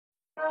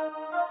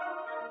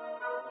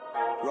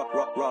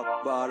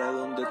Rock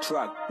bottle on the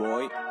track,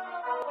 boy.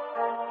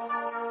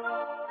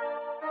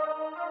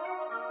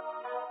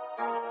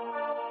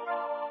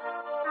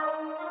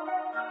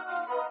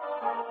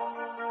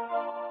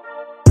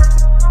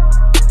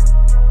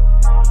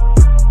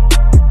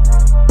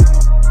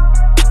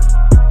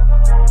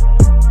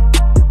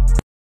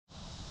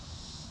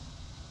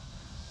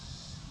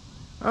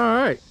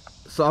 Alright,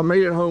 so I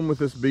made it home with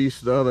this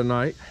beast the other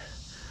night.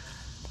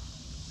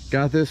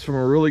 Got this from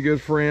a really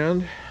good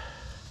friend.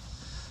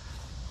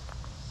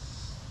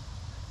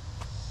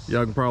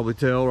 Y'all can probably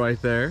tell right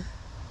there.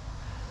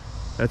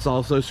 That's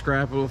also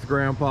Scrapping with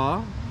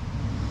Grandpa.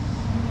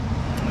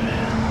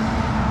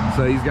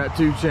 So he's got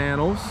 2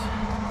 channels.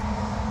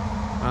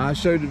 I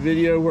showed the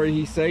video where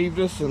he saved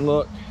us, and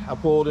look, I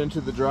pulled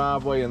into the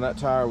driveway and that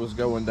tire was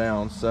going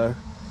down. So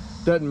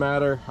doesn't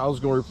matter, I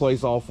was going to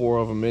replace all 4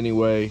 of them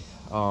anyway,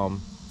 and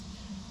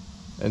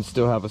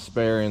still have a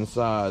spare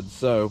inside.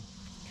 So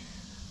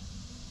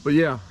but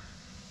yeah,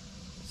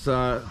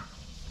 so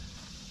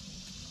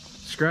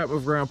Scrap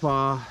with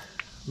Grandpa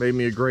made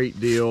me a great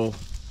deal,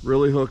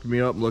 really hooked me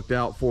up, looked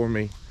out for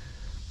me.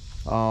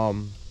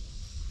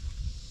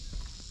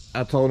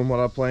 I told him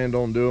what I planned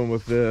on doing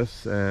with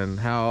this and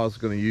how I was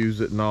going to use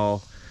it and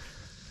all.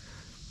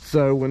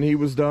 So when he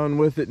was done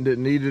with it and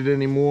didn't need it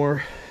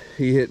anymore,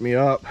 he hit me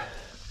up.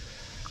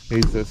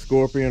 He said,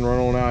 "Scorpion, run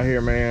on out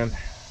here, man.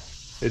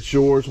 It's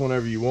yours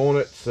whenever you want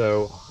it."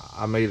 So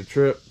I made a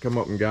trip, come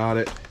up and got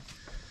it.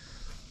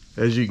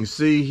 As you can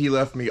see, he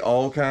left me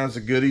all kinds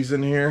of goodies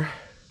in here.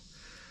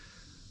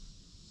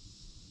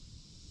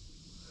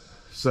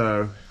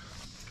 So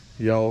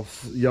y'all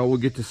will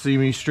get to see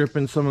me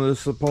stripping some of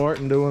this apart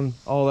and doing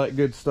all that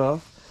good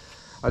stuff.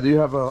 I do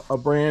have a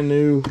brand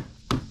new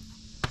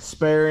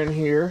spare in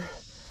here,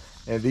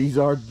 and these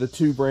are the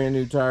 2 brand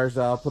new tires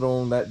that I put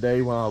on that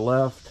day when I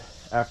left.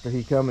 After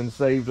he come and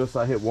saved us,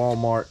 I hit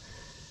Walmart,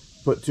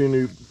 put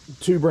 2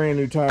 brand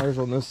new tires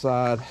on this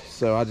side,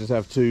 so I just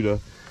have 2 to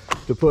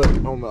put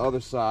on the other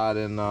side,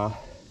 and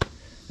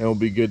it'll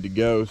be good to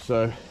go.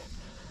 So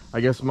I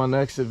guess my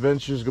next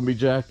adventure is gonna be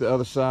jack the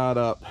other side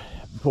up,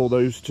 pull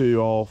those 2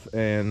 off,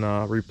 and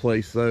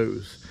replace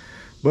those.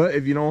 But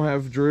if you don't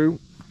have Drew's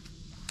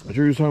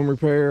Home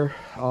Repair,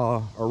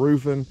 or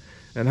Roofing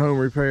and Home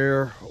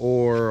Repair,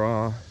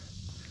 or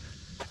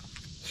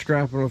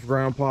Scrapping with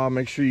Grandpa,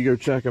 make sure you go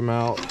check him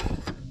out.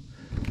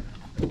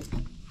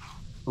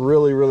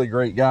 Really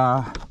great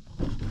guy.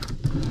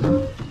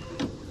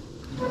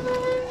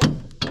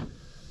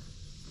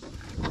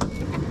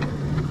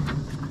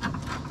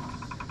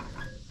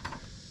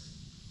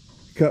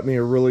 Cut me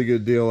a really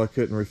good deal I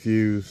couldn't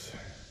refuse,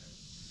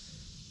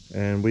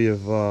 and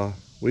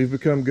we've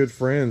become good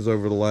friends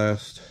over the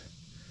last,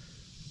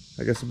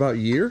 I guess, about a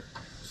year,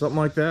 something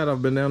like that.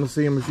 I've been down to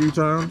see him a few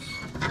times,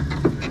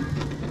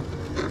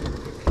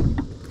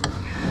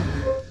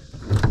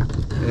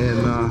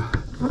 and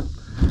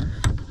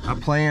I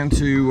plan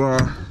to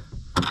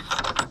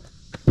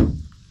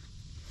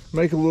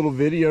make a little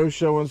video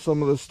showing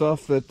some of the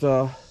stuff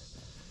that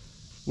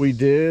we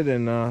did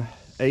and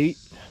ate.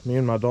 Me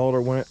and my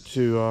daughter went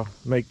to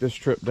make this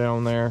trip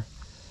down there.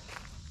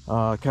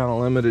 Kind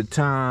of limited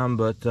time,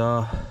 but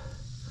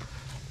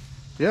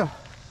yeah.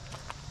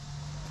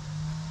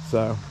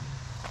 So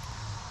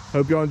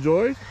hope y'all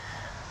enjoyed,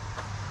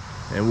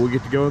 and we'll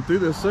get to going through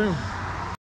this soon.